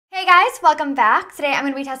guys, welcome back. Today I'm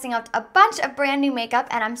going to be testing out a bunch of brand new makeup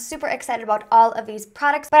and I'm super excited about all of these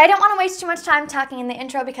products, but I don't want to waste too much time talking in the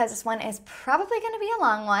intro because this one is probably going to be a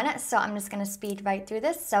long one, so I'm just going to speed right through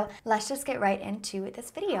this. So let's just get right into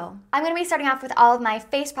this video. I'm going to be starting off with all of my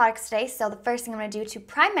face products today. So the first thing I'm going to do to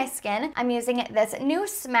prime my skin, I'm using this new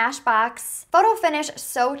Smashbox Photo Finish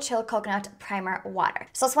So Chill Coconut Primer Water.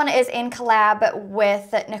 So this one is in collab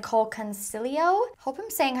with Nicole Concilio. Hope I'm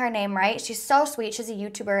saying her name right. She's so sweet. She's a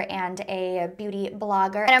YouTuber and a beauty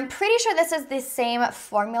blogger. And I'm pretty sure this is the same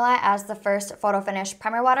formula as the first Photo Finish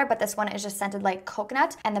Primer Water, but this one is just scented like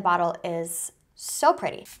coconut and the bottle is so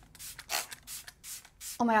pretty.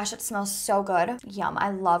 Oh my gosh, it smells so good. Yum,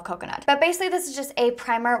 I love coconut. But basically this is just a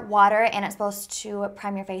primer water and it's supposed to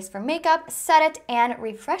prime your face for makeup, set it, and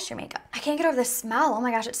refresh your makeup. I can't get over the smell. Oh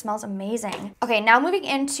my gosh, it smells amazing. Okay, now moving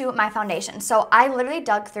into my foundation. So I literally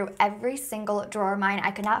dug through every single drawer of mine.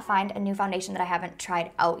 I could not find a new foundation that I haven't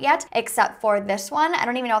tried out yet, except for this one. I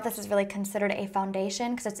don't even know if this is really considered a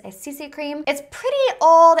foundation because it's a CC cream. It's pretty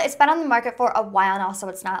old. It's been on the market for a while now, so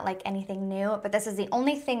it's not like anything new, but this is the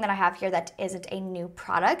only thing that I have here that isn't a new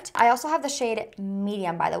product. I also have the shade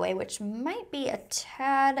Medium, by the way, which might be a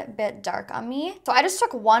tad bit dark on me. So I just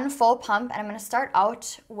took one full pump and I'm gonna start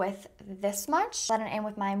out with this much. Blend it in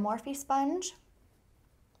with my Morphe sponge.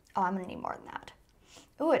 Oh, I'm gonna need more than that.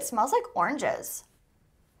 Ooh, it smells like oranges.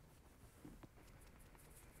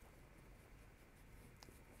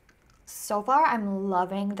 So far, I'm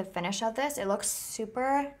loving the finish of this. It looks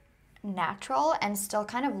super natural and still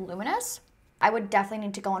kind of luminous. I would definitely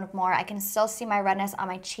need to go in with more. I can still see my redness on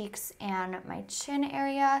my cheeks and my chin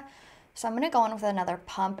area. So I'm gonna go in with another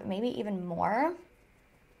pump, maybe even more.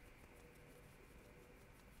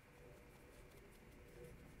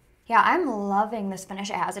 Yeah, I'm loving this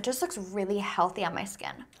finish it has. It just looks really healthy on my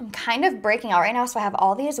skin. I'm kind of breaking out right now, so I have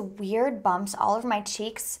all these weird bumps all over my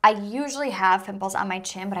cheeks. I usually have pimples on my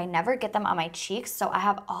chin, but I never get them on my cheeks. So I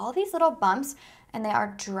have all these little bumps and they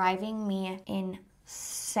are driving me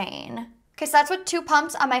insane. Okay, so that's with 2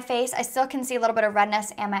 pumps on my face. I still can see a little bit of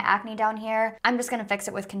redness and my acne down here. I'm just gonna fix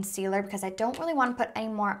it with concealer because I don't really want to put any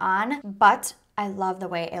more on, but I love the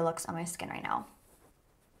way it looks on my skin right now.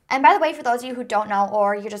 And by the way, for those of you who don't know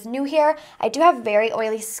or you're just new here, I do have very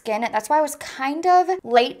oily skin. That's why I was kind of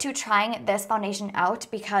late to trying this foundation out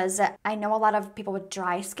because I know a lot of people with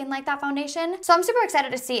dry skin like that foundation. So I'm super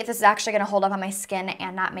excited to see if this is actually gonna hold up on my skin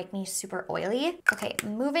and not make me super oily. Okay,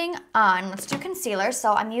 moving on, let's do concealer.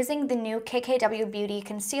 So I'm using the new KKW Beauty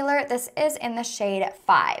concealer. This is in the shade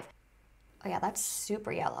 5. Oh yeah, that's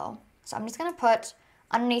super yellow. So I'm just gonna put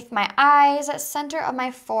underneath my eyes, center of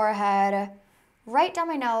my forehead, right down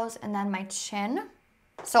my nose, and then my chin.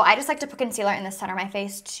 So I just like to put concealer in the center of my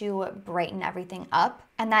face to brighten everything up.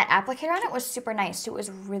 And that applicator on it was super nice too. It was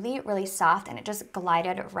really, really soft and it just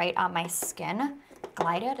glided right on my skin.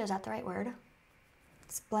 Glided, is that the right word?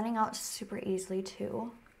 It's blending out super easily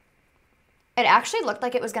too. It actually looked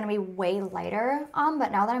like it was gonna be way lighter,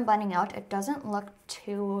 but now that I'm blending out, it doesn't look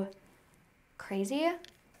too crazy.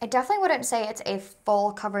 I definitely wouldn't say it's a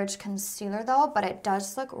full coverage concealer though, but it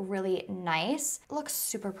does look really nice. It looks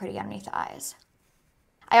super pretty underneath the eyes.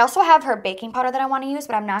 I also have her baking powder that I want to use,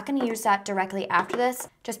 but I'm not going to use that directly after this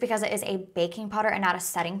just because it is a baking powder and not a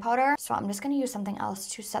setting powder. So I'm just going to use something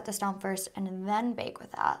else to set this down first and then bake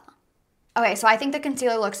with that. Okay, so I think the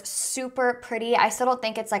concealer looks super pretty. I still don't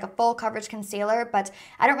think it's like a full coverage concealer, but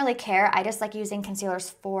I don't really care. I just like using concealers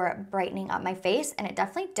for brightening up my face, and it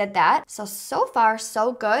definitely did that. So far,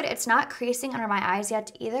 so good. It's not creasing under my eyes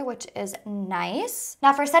yet either, which is nice.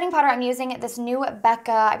 Now for setting powder, I'm using this new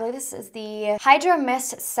Becca, I believe this is the Hydra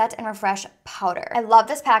Mist Set and Refresh Powder. I love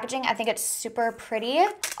this packaging. I think it's super pretty.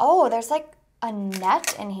 Oh, there's like a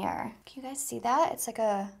net in here. Can you guys see that? It's like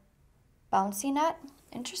a bouncy net.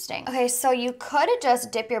 Interesting. Okay, so you could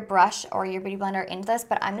just dip your brush or your beauty blender into this,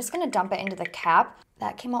 but I'm just gonna dump it into the cap.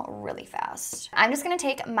 That came out really fast. I'm just gonna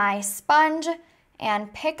take my sponge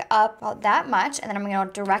and pick up about that much, and then I'm gonna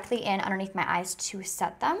go directly in underneath my eyes to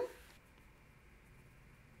set them.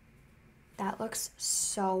 That looks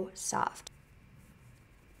so soft.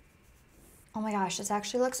 Oh my gosh, this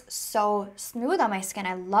actually looks so smooth on my skin.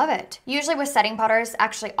 I love it. Usually with setting powders,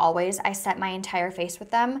 actually always, I set my entire face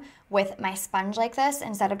with them with my sponge like this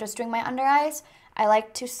instead of just doing my under eyes. I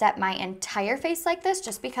like to set my entire face like this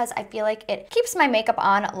just because I feel like it keeps my makeup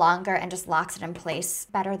on longer and just locks it in place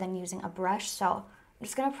better than using a brush. So I'm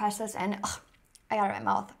just gonna press this in. Ugh, I got it in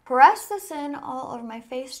my mouth. Press this in all over my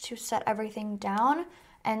face to set everything down.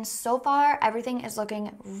 And so far, everything is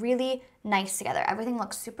looking really nice together. Everything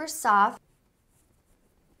looks super soft.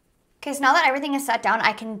 Okay, so now that everything is set down,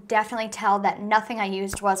 I can definitely tell that nothing I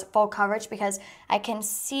used was full coverage because I can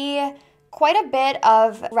see quite a bit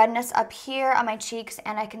of redness up here on my cheeks,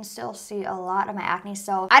 and I can still see a lot of my acne.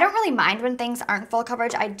 So I don't really mind when things aren't full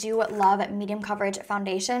coverage. I do love medium coverage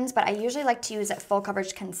foundations, but I usually like to use full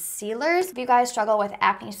coverage concealers. If you guys struggle with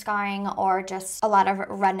acne scarring or just a lot of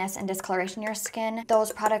redness and discoloration in your skin,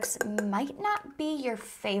 those products might not be your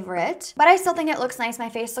favorite, but I still think it looks nice. My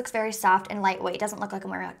face looks very soft and lightweight. It doesn't look like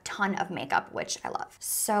I'm wearing a ton of makeup, which I love.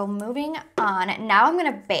 So moving on, now I'm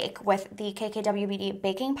gonna bake with the KKW Beauty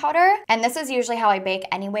baking powder. And this is usually how I bake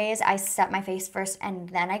anyways. I set my face first and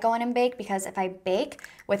then I go in and bake, because if I bake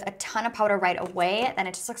with a ton of powder right away, then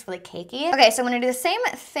it just looks really cakey. Okay, so I'm gonna do the same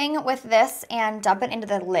thing with this and dump it into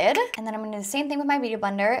the lid. And then I'm gonna do the same thing with my beauty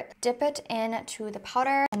blender, dip it into the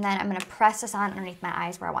powder, and then I'm gonna press this on underneath my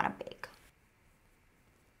eyes where I wanna bake.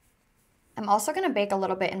 I'm also gonna bake a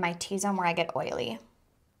little bit in my T-zone where I get oily.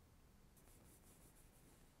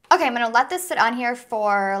 Okay, I'm gonna let this sit on here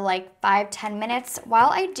for like 5-10 minutes. While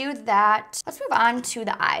I do that, let's move on to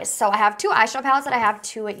the eyes. So I have two eyeshadow palettes that I have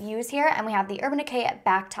to use here, and we have the Urban Decay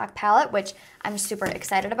Backtalk palette, which I'm super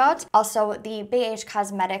excited about. Also, the BH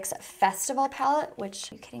Cosmetics Festival palette,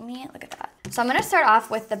 which, are you kidding me? Look at that. So I'm gonna start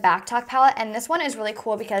off with the Backtalk palette, and this one is really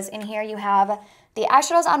cool because in here you have the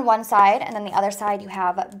eyeshadows on one side, and then the other side you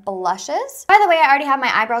have blushes. By the way, I already have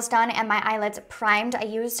my eyebrows done and my eyelids primed. I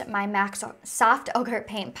used my MAC Soft Ochre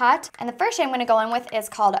paint pot. And the first shade I'm gonna go in with is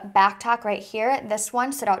called Backtalk right here. This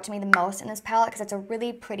one stood out to me the most in this palette because it's a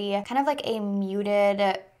really pretty, kind of like a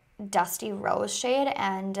muted, dusty rose shade,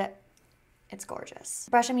 and it's gorgeous.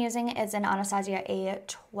 The brush I'm using is an Anastasia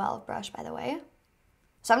A12 brush, by the way.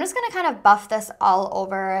 So I'm just gonna kind of buff this all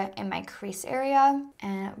over in my crease area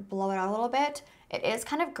and blow it out a little bit. It is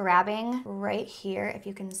kind of grabbing right here, if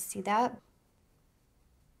you can see that.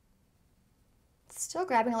 It's still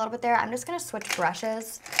grabbing a little bit there. I'm just gonna switch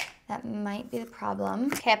brushes. That might be the problem.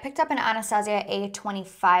 Okay, I picked up an Anastasia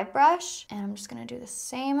A25 brush, and I'm just gonna do the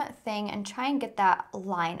same thing and try and get that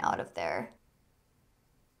line out of there.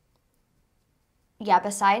 Yeah,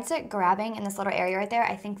 besides it grabbing in this little area right there,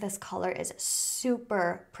 I think this color is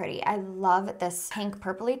super pretty. I love this pink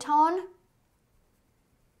purpley tone.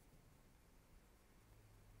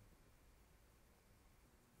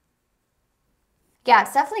 Yeah,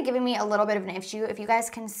 it's definitely giving me a little bit of an issue. If you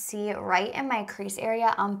guys can see right in my crease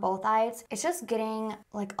area on both eyes, it's just getting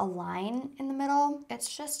like a line in the middle.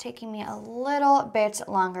 It's just taking me a little bit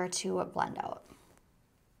longer to blend out.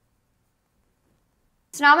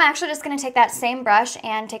 So now I'm actually just gonna take that same brush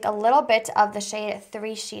and take a little bit of the shade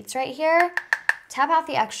 3 Sheets right here, tap off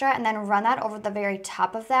the extra, and then run that over the very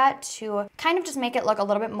top of that to kind of just make it look a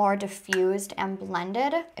little bit more diffused and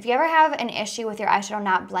blended. If you ever have an issue with your eyeshadow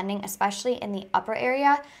not blending, especially in the upper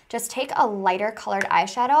area, just take a lighter colored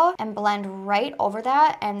eyeshadow and blend right over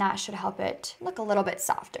that, and that should help it look a little bit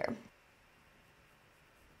softer.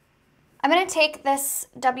 I'm gonna take this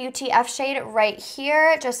WTF shade right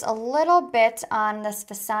here, just a little bit on this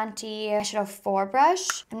Vasanti eyeshadow 4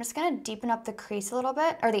 brush. I'm just gonna deepen up the crease a little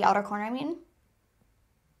bit, or the outer corner, I mean.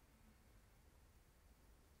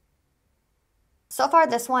 So far,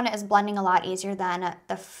 this one is blending a lot easier than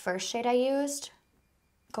the first shade I used.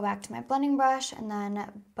 Go back to my blending brush and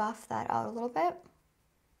then buff that out a little bit.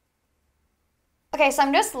 Okay, so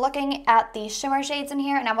I'm just looking at the shimmer shades in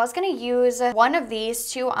here, and I was gonna use one of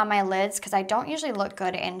these two on my lids because I don't usually look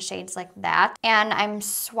good in shades like that. And I'm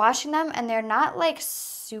swatching them, and they're not like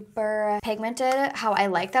super pigmented how I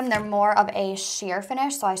like them. They're more of a sheer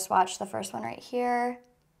finish, so I swatched the first one right here.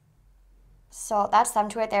 So that's them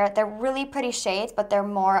two right there. They're really pretty shades, but they're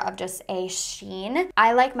more of just a sheen.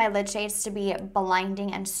 I like my lid shades to be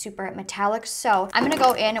blinding and super metallic, so I'm gonna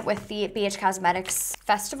go in with the BH Cosmetics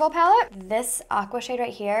Festival palette. This aqua shade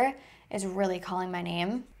right here is really calling my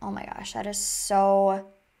name. Oh my gosh, that is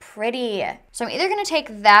so pretty. So I'm either gonna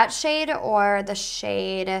take that shade or the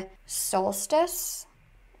shade Solstice,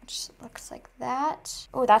 which looks like that.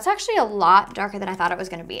 Oh, that's actually a lot darker than I thought it was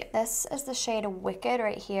gonna be. This is the shade Wicked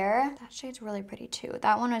right here. That shade's really pretty too.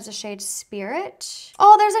 That one is the shade Spirit.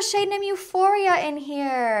 Oh, there's a shade named Euphoria in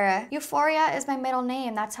here. Euphoria is my middle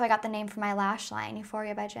name. That's how I got the name for my lash line,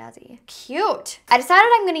 Euphoria by Jazzy. Cute. I decided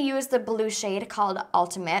I'm gonna use the blue shade called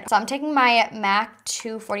Ultimate. So I'm taking my MAC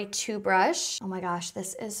 242 brush. Oh my gosh,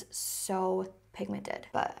 this is so pigmented.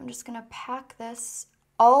 But I'm just gonna pack this.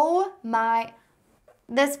 Oh my,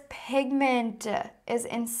 this pigment is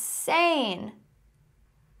insane.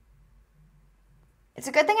 It's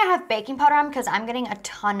a good thing I have baking powder on because I'm getting a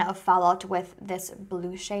ton of fallout with this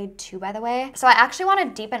blue shade too, by the way. So I actually want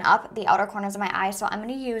to deepen up the outer corners of my eyes, so I'm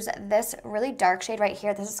going to use this really dark shade right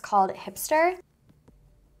here. This is called Hipster.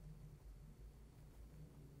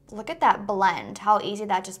 Look at that blend, how easy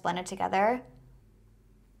that just blended together.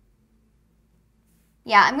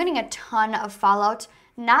 Yeah, I'm getting a ton of fallout.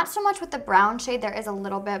 Not so much with the brown shade, there is a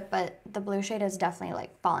little bit, but the blue shade is definitely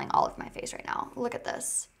like falling all over my face right now. Look at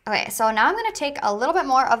this. Okay, so now I'm gonna take a little bit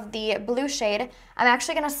more of the blue shade. I'm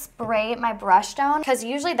actually gonna spray my brush down because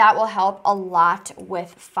usually that will help a lot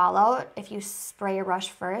with fallout if you spray your brush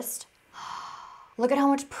first. Look at how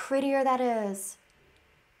much prettier that is.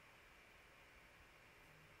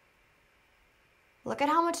 Look at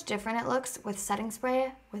how much different it looks with setting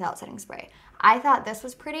spray, without setting spray. I thought this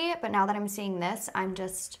was pretty, but now that I'm seeing this, I'm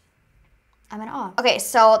in awe. Okay,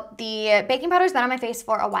 so the baking powder's been on my face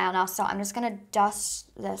for a while now, so I'm just gonna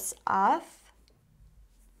dust this off.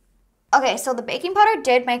 Okay, so the baking powder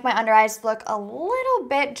did make my under eyes look a little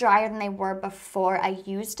bit drier than they were before I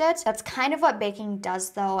used it. That's kind of what baking does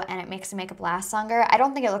though, and it makes the makeup last longer. I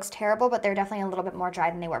don't think it looks terrible, but they're definitely a little bit more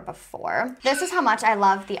dry than they were before. This is how much I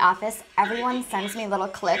love The Office. Everyone sends me little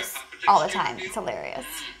clips all the time. It's hilarious.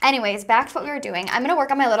 Anyways, back to what we were doing. I'm gonna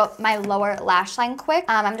work on my lower lash line quick.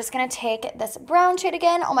 I'm just gonna take this brown shade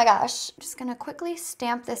again. Oh my gosh. Just gonna quickly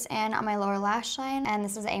stamp this in on my lower lash line. And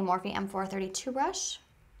this is a Morphe M432 brush.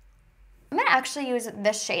 I'm gonna actually use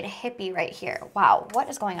this shade Hippie right here. Wow, what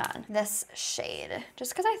is going on? This shade,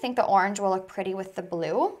 just because I think the orange will look pretty with the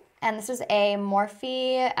blue. And this is a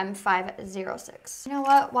Morphe M506. You know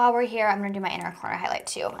what, while we're here, I'm gonna do my inner corner highlight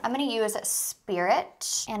too. I'm gonna use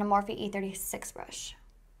Spirit and a Morphe E36 brush.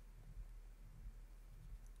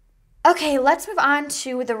 Okay, let's move on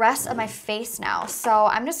to the rest of my face now. So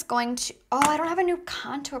I'm just going to, oh, I don't have a new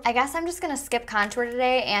contour. I guess I'm just gonna skip contour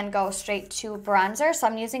today and go straight to bronzer. So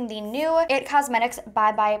I'm using the new IT Cosmetics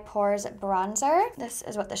Bye Bye Pores bronzer. This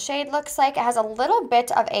is what the shade looks like. It has a little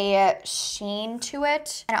bit of a sheen to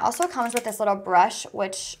it. And it also comes with this little brush,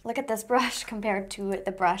 which, look at this brush compared to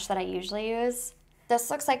the brush that I usually use. This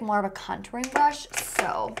looks like more of a contouring brush,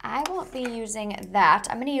 so I won't be using that.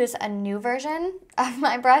 I'm gonna use a new version of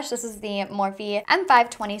my brush. This is the Morphe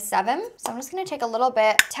M527. So I'm just gonna take a little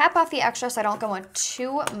bit, tap off the extra so I don't go in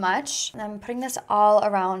too much. And I'm putting this all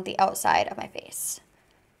around the outside of my face.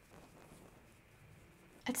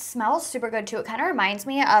 It smells super good too. It kind of reminds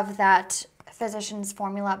me of that Physicians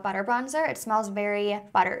Formula Butter Bronzer. It smells very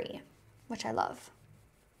buttery, which I love.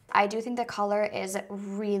 I do think the color is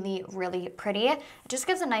really, really pretty. It just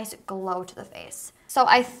gives a nice glow to the face. So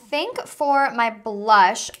I think for my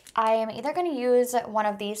blush, I am either gonna use one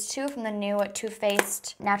of these two from the new Too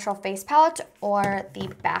Faced Natural Face Palette or the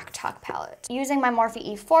Backtalk palette. Using my Morphe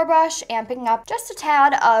E4 brush and picking up just a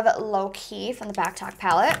tad of Low Key from the Backtalk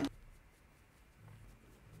palette.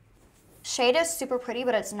 Shade is super pretty,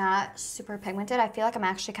 but it's not super pigmented. I feel like I'm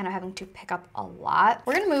actually kind of having to pick up a lot.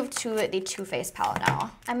 We're gonna move to the Too Faced palette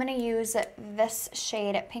now. I'm gonna use this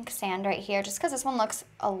shade Pink Sand right here, just because this one looks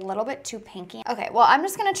a little bit too pinky. Okay, well, I'm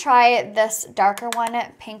just gonna try this darker one,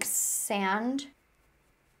 Pink Sand.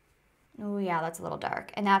 Oh yeah, that's a little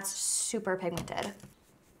dark, and that's super pigmented.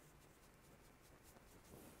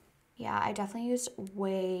 Yeah, I definitely used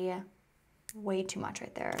way too much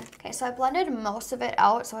right there. Okay, so I blended most of it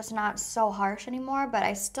out so it's not so harsh anymore, but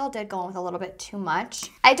I still did go in with a little bit too much.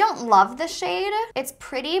 I don't love the shade. It's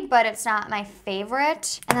pretty, but it's not my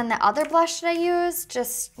favorite. And then the other blush that I used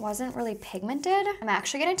just wasn't really pigmented. I'm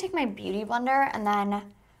actually gonna take my beauty blender and then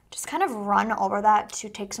just kind of run over that to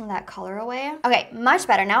take some of that color away. Okay, much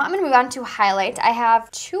better. Now I'm gonna move on to highlight. I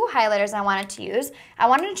have two highlighters I wanted to use. I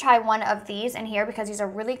wanted to try one of these in here because these are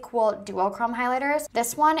really cool duochrome highlighters.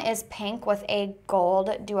 This one is pink with a gold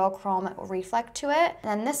duochrome reflect to it.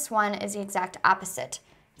 And then this one is the exact opposite.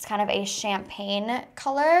 It's kind of a champagne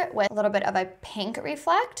color with a little bit of a pink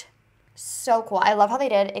reflect. So cool. I love how they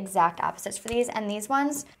did exact opposites for these, and these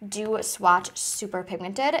ones do swatch super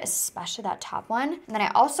pigmented, especially that top one. And then I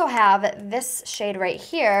also have this shade right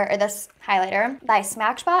here, or this highlighter by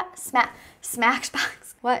Smashbox.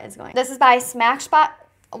 What is going on? This is by Smashbox.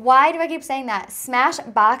 Why do I keep saying that?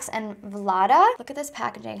 Smashbox and Vlade. Look at this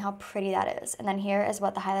packaging, how pretty that is. And then here is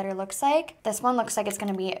what the highlighter looks like. This one looks like it's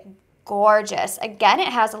gonna be gorgeous. Again, it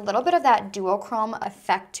has a little bit of that duochrome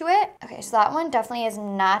effect to it. Okay, so that one definitely is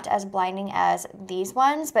not as blinding as these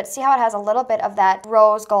ones, but see how it has a little bit of that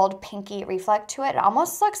rose gold pinky reflect to it? It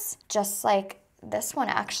almost looks just like this one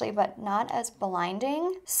actually, but not as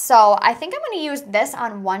blinding. So I think I'm gonna use this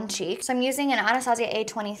on one cheek. So I'm using an Anastasia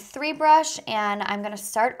A23 brush, and I'm gonna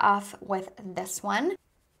start off with this one.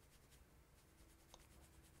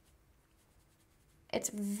 It's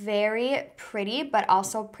very pretty, but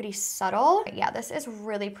also pretty subtle. Yeah, this is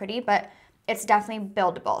really pretty, but it's definitely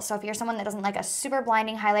buildable. So if you're someone that doesn't like a super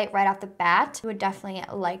blinding highlight right off the bat, you would definitely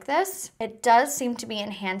like this. It does seem to be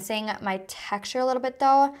enhancing my texture a little bit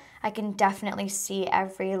though. I can definitely see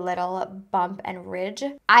every little bump and ridge.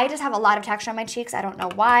 I just have a lot of texture on my cheeks. I don't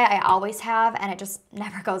know why. I always have, and it just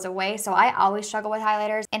never goes away. So I always struggle with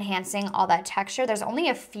highlighters enhancing all that texture. There's only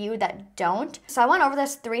a few that don't. So I went over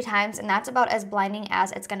this 3 times, and that's about as blinding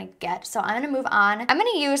as it's gonna get. So I'm gonna move on. I'm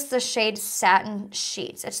gonna use the shade Satin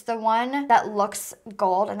Sheets. It's the one that looks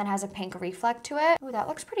gold and then has a pink reflect to it. Oh, that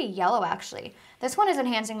looks pretty yellow actually. This one is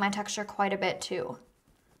enhancing my texture quite a bit too.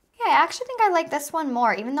 Yeah, I actually think I like this one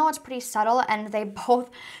more, even though it's pretty subtle, and they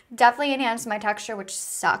both definitely enhance my texture, which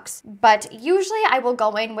sucks. But usually I will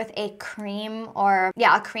go in with a cream or,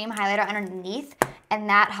 yeah, a cream highlighter underneath, and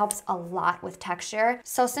that helps a lot with texture.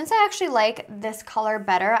 So since I actually like this color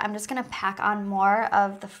better, I'm just gonna pack on more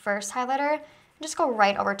of the first highlighter. Just go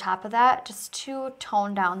right over top of that just to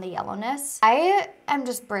tone down the yellowness. I am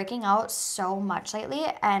just breaking out so much lately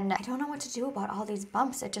and I don't know what to do about all these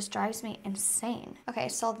bumps. It just drives me insane. Okay,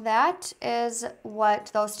 so that is what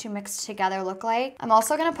those two mixed together look like. I'm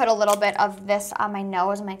also gonna put a little bit of this on my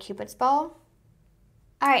nose and my Cupid's bow.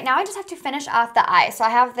 All right, now I just have to finish off the eye. So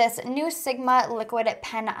I have this new Sigma liquid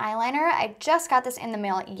pen eyeliner. I just got this in the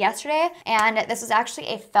mail yesterday, and this is actually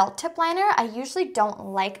a felt tip liner. I usually don't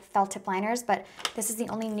like felt tip liners, but this is the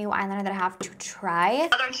only new eyeliner that I have to try.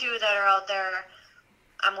 The other two that are out there,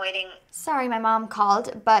 I'm waiting. Sorry, my mom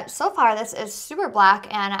called, but so far this is super black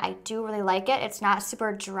and I do really like it. It's not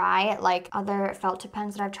super dry like other felt tip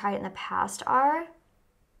pens that I've tried in the past are.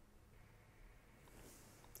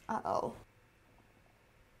 Uh-oh.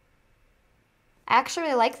 I actually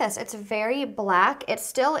really like this. It's very black. It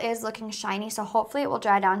still is looking shiny, so hopefully it will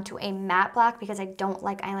dry down to a matte black because I don't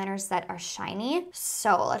like eyeliners that are shiny.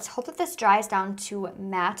 So let's hope that this dries down to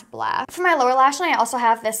matte black. For my lower lash line, I also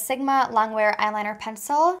have this Sigma Longwear eyeliner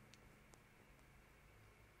pencil.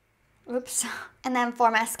 Oops. And then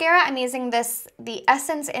for mascara, I'm using the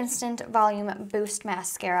Essence Instant Volume Boost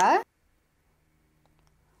Mascara.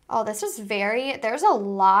 Oh, this is there's a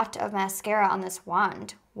lot of mascara on this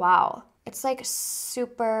wand. Wow. It's like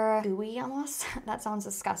super gooey almost. That sounds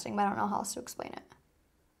disgusting, but I don't know how else to explain it.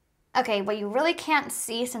 Okay, what you really can't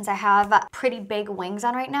see since I have pretty big wings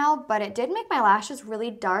on right now, but it did make my lashes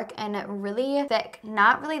really dark and really thick.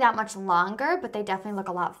 Not really that much longer, but they definitely look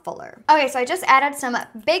a lot fuller. Okay, so I just added some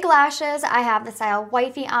big lashes. I have the style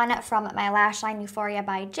WIFEY on from my lash line Euphoria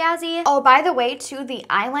by Jazzi. Oh, by the way, too, the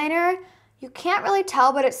eyeliner, you can't really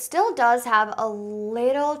tell, but it still does have a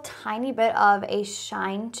little tiny bit of a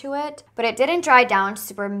shine to it, but it didn't dry down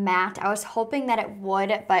super matte. I was hoping that it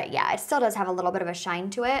would, but yeah, it still does have a little bit of a shine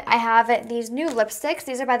to it. I have these new lipsticks.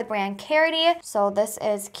 These are by the brand Karity. So this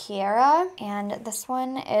is Kiara, and this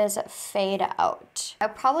one is Fade Out. I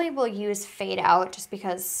probably will use Fade Out just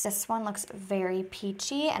because this one looks very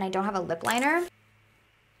peachy, and I don't have a lip liner.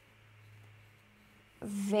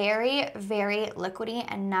 Very, very liquidy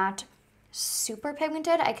and not super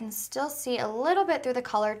pigmented. I can still see a little bit through the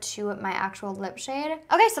color to my actual lip shade.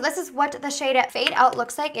 Okay, so this is what the shade Fade Out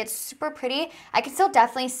looks like. It's super pretty. I can still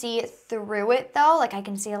definitely see through it though. Like I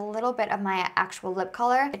can see a little bit of my actual lip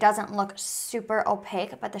color. It doesn't look super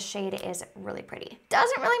opaque, but the shade is really pretty.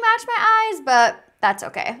 Doesn't really match my eyes, but that's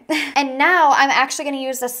okay. And now I'm actually gonna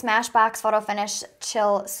use the Smashbox Photo Finish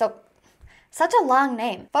Chill Soap. Such a long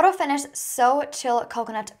name. Photo Finish So Chill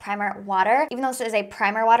Coconut Primer Water. Even though this is a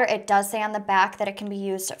primer water, it does say on the back that it can be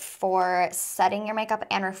used for setting your makeup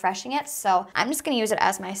and refreshing it. So I'm just gonna use it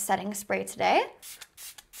as my setting spray today.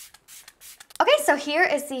 Okay, so here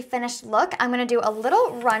is the finished look. I'm gonna do a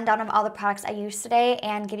little rundown of all the products I used today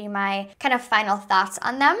and give you my kind of final thoughts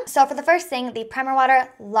on them. So for the first thing, the primer water,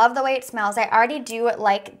 love the way it smells. I already do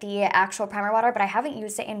like the actual primer water, but I haven't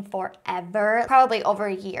used it in forever, probably over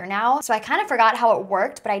a year now. So I kind of forgot how it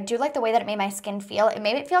worked, but I do like the way that it made my skin feel. It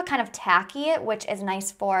made it feel kind of tacky, which is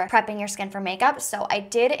nice for prepping your skin for makeup. So I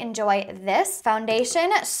did enjoy this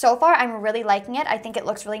foundation. So far, I'm really liking it. I think it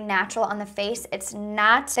looks really natural on the face. It's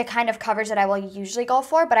not the kind of coverage that I will usually go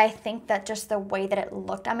for, but I think that just the way that it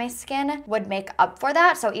looked on my skin would make up for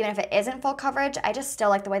that. So even if it isn't full coverage, I just still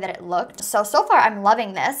like the way that it looked. So far I'm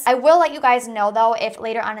loving this. I will let you guys know though if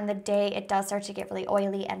later on in the day it does start to get really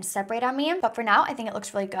oily and separate on me, but for now I think it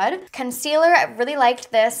looks really good. Concealer, I really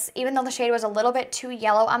liked this. Even though the shade was a little bit too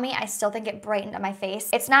yellow on me, I still think it brightened up my face.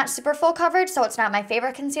 It's not super full coverage, so it's not my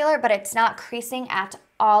favorite concealer, but it's not creasing at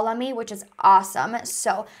all on me, which is awesome.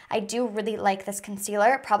 So I do really like this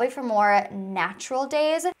concealer, probably for more natural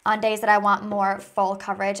days. On days that I want more full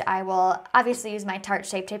coverage, I will obviously use my Tarte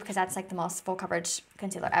Shape Tape because that's like the most full coverage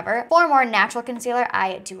concealer ever. For more natural concealer,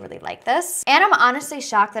 I do really like this. And I'm honestly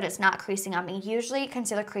shocked that it's not creasing on me. Usually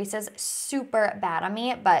concealer creases super bad on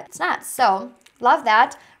me, but it's not. So love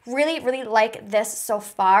that. Really, really like this so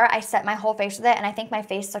far. I set my whole face with it and I think my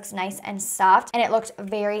face looks nice and soft and it looks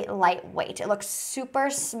very lightweight. It looks super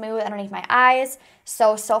smooth underneath my eyes.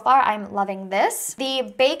 So far I'm loving this.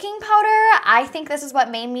 The baking powder, I think this is what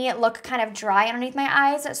made me look kind of dry underneath my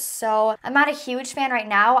eyes. So I'm not a huge fan right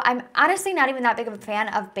now. I'm honestly not even that big of a fan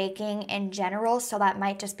of baking in general. So that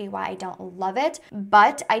might just be why I don't love it.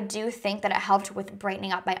 But I do think that it helped with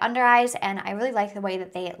brightening up my under eyes and I really like the way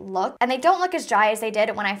that they look. And they don't look as dry as they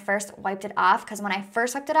did when I first wiped it off, because when I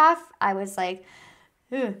first wiped it off, I was like,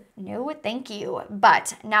 no, thank you.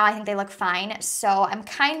 But now I think they look fine. So I'm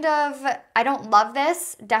I don't love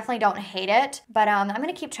this. Definitely don't hate it. But I'm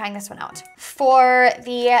going to keep trying this one out. For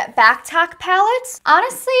the Backtalk palette,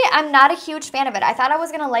 honestly, I'm not a huge fan of it. I thought I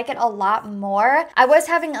was going to like it a lot more. I was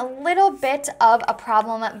having a little bit of a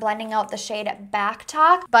problem blending out the shade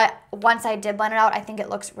Backtalk. But once I did blend it out, I think it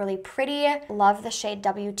looks really pretty. Love the shade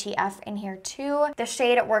WTF in here too. The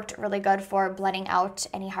shade worked really good for blending out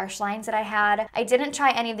any harsh lines that I had. I didn't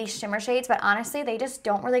try any of these shimmer shades, but honestly, they just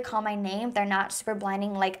don't really call my name. They're not super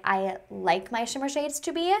blinding like I like my shimmer shades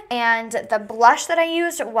to be. And the blush that I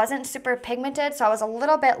used wasn't super pigmented, so I was a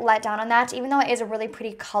little bit let down on that. Even though it is a really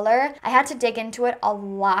pretty color, I had to dig into it a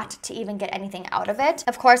lot to even get anything out of it.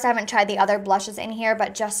 Of course, I haven't tried the other blushes in here,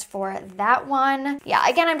 but just for that one, yeah,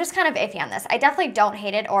 again, I'm just kind of iffy on this. I definitely don't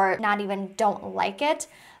hate it or not even don't like it,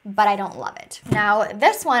 but I don't love it. Now,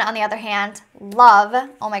 this one, on the other hand, love.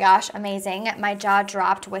 Oh my gosh, amazing. My jaw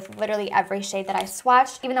dropped with literally every shade that I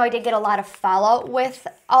swatched. Even though I did get a lot of follow with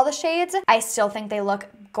all the shades, I still think they look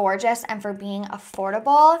gorgeous, and for being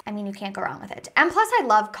affordable, I mean, you can't go wrong with it. And plus, I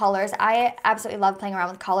love colors. I absolutely love playing around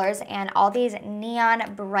with colors, and all these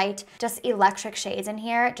neon bright, just electric shades in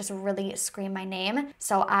here just really scream my name.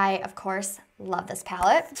 So I, of course, love this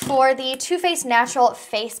palette. For the Too Faced Natural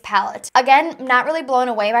Face Palette, again, not really blown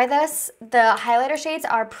away by this. The highlighter shades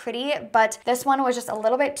are pretty, but this one was just a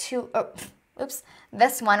little bit too,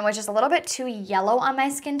 this one was just a little bit too yellow on my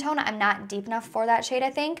skin tone. I'm not deep enough for that shade, I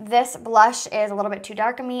think. This blush is a little bit too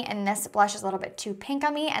dark on me, and this blush is a little bit too pink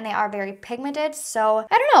on me, and they are very pigmented. So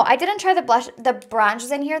I don't know. I didn't try the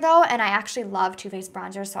bronzers in here though, and I actually love Too Faced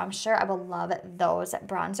bronzers, so I'm sure I will love those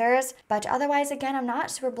bronzers. But otherwise, again, I'm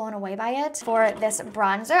not super blown away by it. For this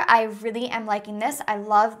bronzer, I really am liking this. I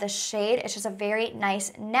love the shade. It's just a very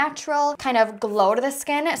nice, natural kind of glow to the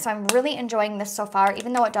skin. So I'm really enjoying this so far,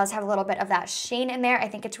 even though it does have a little bit of that sheen in there. I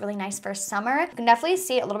think it's really nice for summer. You can definitely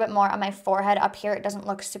see it a little bit more on my forehead up here. It doesn't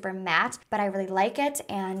look super matte, but I really like it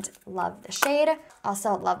and love the shade.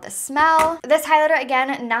 Also love the smell. This highlighter,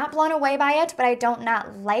 again, not blown away by it, but I don't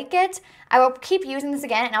not like it. I will keep using this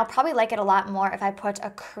again, and I'll probably like it a lot more if I put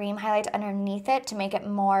a cream highlight underneath it to make it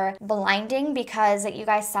more blinding, because you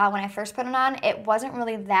guys saw when I first put it on, it wasn't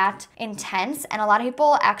really that intense, and a lot of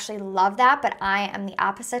people actually love that, but I am the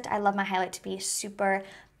opposite. I love my highlight to be super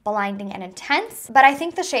blinding and intense, but I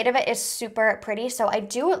think the shade of it is super pretty, so I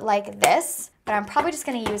do like this. But I'm probably just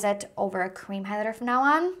going to use it over a cream highlighter from now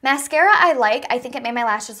on. Mascara I like. I think it made my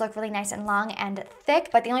lashes look really nice and long and thick,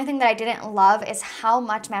 but the only thing that I didn't love is how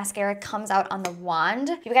much mascara comes out on the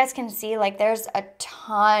wand. You guys can see, like, there's a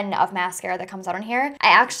ton of mascara that comes out on here. I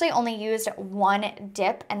actually only used one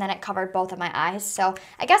dip, and then it covered both of my eyes, so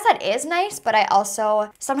I guess that is nice, but I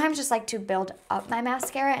also sometimes just like to build up my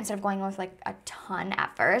mascara instead of going with like a ton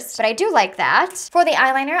at first. But I do like that. For the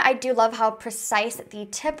eyeliner, I do love how precise the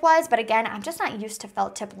tip was, but again, I'm just not used to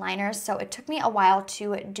felt tip liners, so it took me a while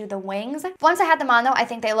to do the wings. Once I had them on though, I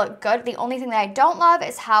think they look good. The only thing that I don't love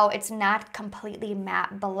is how it's not completely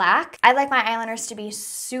matte black. I like my eyeliners to be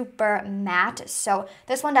super matte, so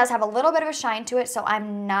this one does have a little bit of a shine to it, so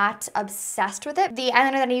I'm not obsessed with it. The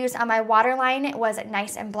eyeliner that I used on my waterline was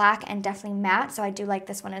nice and black and definitely matte, so I do like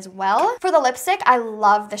this one as well. For the lipstick, I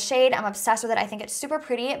love the shade. I'm obsessed with it. I think it's super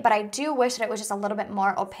pretty, but I do wish that it was just a little bit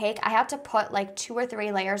more opaque. I had to put like 2 or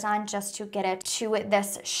 3 layers on just to get it to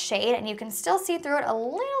this shade, and you can still see through it a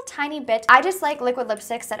little tiny bit. I just like liquid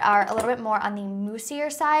lipsticks that are a little bit more on the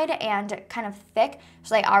moussier side and kind of thick,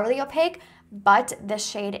 so they are really opaque, but this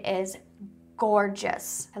shade is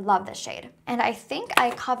gorgeous. I love this shade. And I think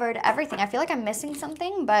I covered everything. I feel like I'm missing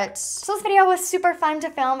something, but so this video was super fun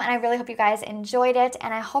to film and I really hope you guys enjoyed it.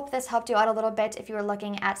 And I hope this helped you out a little bit if you were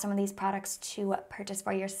looking at some of these products to purchase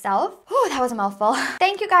for yourself. Whew, that was a mouthful.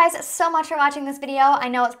 Thank you guys so much for watching this video. I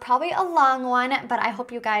know it's probably a long one, but I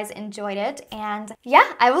hope you guys enjoyed it. And yeah,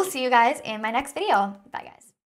 I will see you guys in my next video. Bye guys.